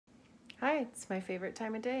Hi, it's my favorite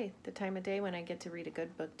time of day, the time of day when I get to read a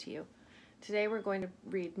good book to you. Today we're going to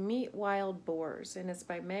read Meet Wild Boars, and it's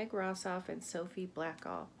by Meg Rossoff and Sophie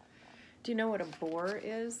Blackall. Do you know what a boar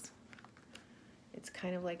is? It's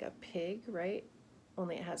kind of like a pig, right?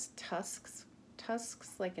 Only it has tusks.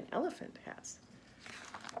 Tusks like an elephant has.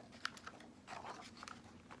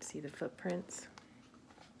 See the footprints?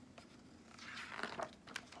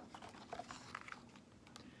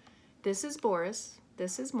 This is Boris,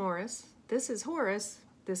 this is Morris, this is Horace,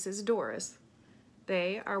 this is Doris.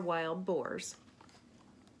 They are wild boars.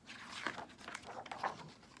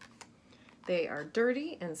 They are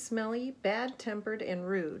dirty and smelly, bad-tempered and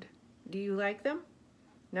rude. Do you like them?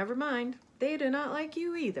 Never mind, they do not like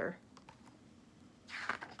you either.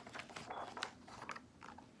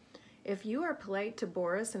 If you are polite to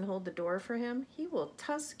Boris and hold the door for him, he will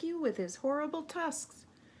tusk you with his horrible tusks.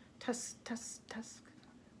 Tusk, tusk, tusk.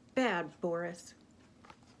 Bad Boris.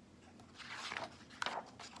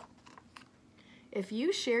 If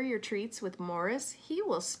you share your treats with Morris, he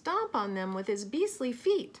will stomp on them with his beastly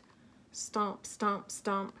feet. Stomp, stomp,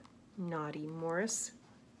 stomp. Naughty Morris.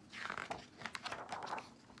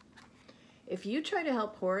 If you try to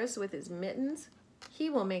help Horace with his mittens, he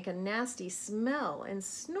will make a nasty smell and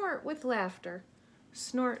snort with laughter.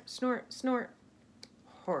 Snort, snort, snort.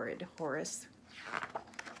 Horrid Horace.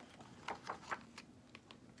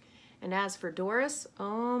 And as for Doris,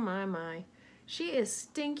 oh my, she is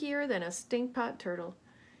stinkier than a stinkpot turtle.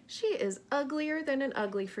 She is uglier than an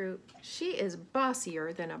ugly fruit. She is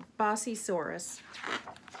bossier than a bossy-saurus.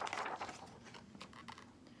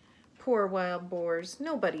 Poor wild boars,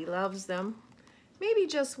 nobody loves them. Maybe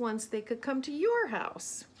just once they could come to your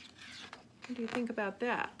house. What do you think about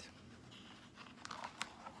that?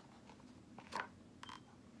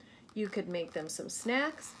 You could make them some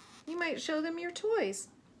snacks. You might show them your toys.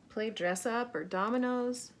 Play dress up or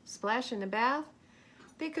dominoes, splash in the bath.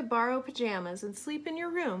 They could borrow pajamas and sleep in your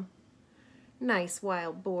room. Nice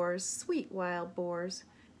wild boars, sweet wild boars.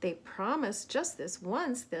 They promise just this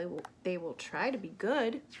once they will try to be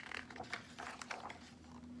good.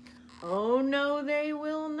 Oh no, they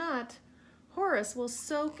will not. Horace will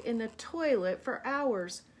soak in the toilet for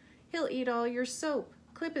hours. He'll eat all your soap,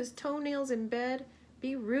 clip his toenails in bed,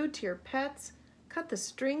 be rude to your pets, cut the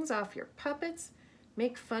strings off your puppets,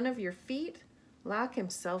 make fun of your feet, lock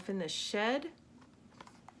himself in the shed.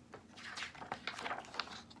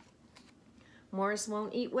 Morris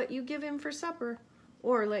won't eat what you give him for supper,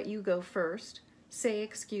 or let you go first, say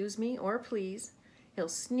excuse me or please. He'll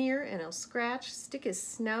sneer and he'll scratch, stick his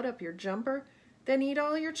snout up your jumper, then eat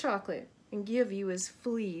all your chocolate and give you his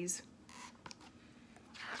fleas.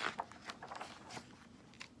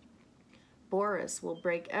 Boris will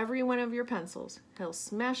break every one of your pencils. He'll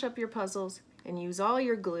smash up your puzzles and use all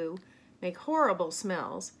your glue, make horrible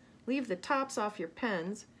smells, leave the tops off your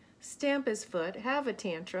pens, stamp his foot, have a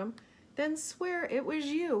tantrum, then swear it was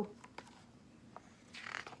you.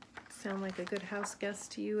 Sound like a good house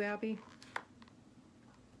guest to you, Abby?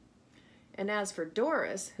 And as for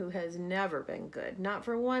Doris, who has never been good, not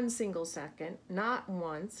for one single second, not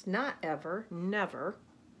once, not ever, never,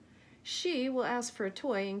 she will ask for a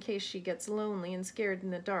toy in case she gets lonely and scared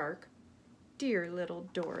in the dark. Dear little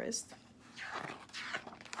Doris.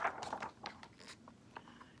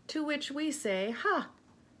 To which we say, ha!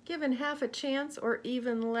 Given half a chance or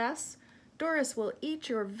even less, Doris will eat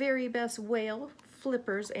your very best whale,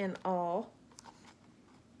 flippers and all.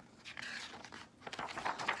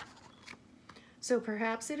 So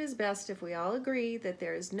perhaps it is best if we all agree that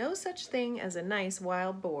there is no such thing as a nice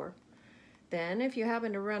wild boar. Then if you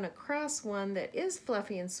happen to run across one that is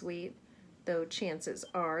fluffy and sweet, though chances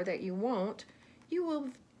are that you won't, you will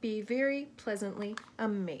be very pleasantly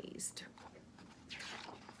amazed.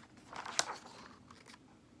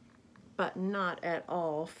 But not at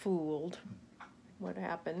all fooled. What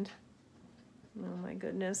happened? Oh my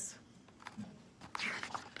goodness.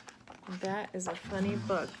 That is a funny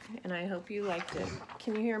book, and I hope you liked it.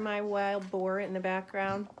 Can you hear my wild boar in the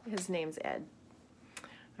background? His name's Ed.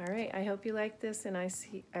 All right, I hope you like this, and I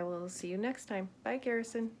will see you next time. Bye,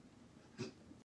 Garrison.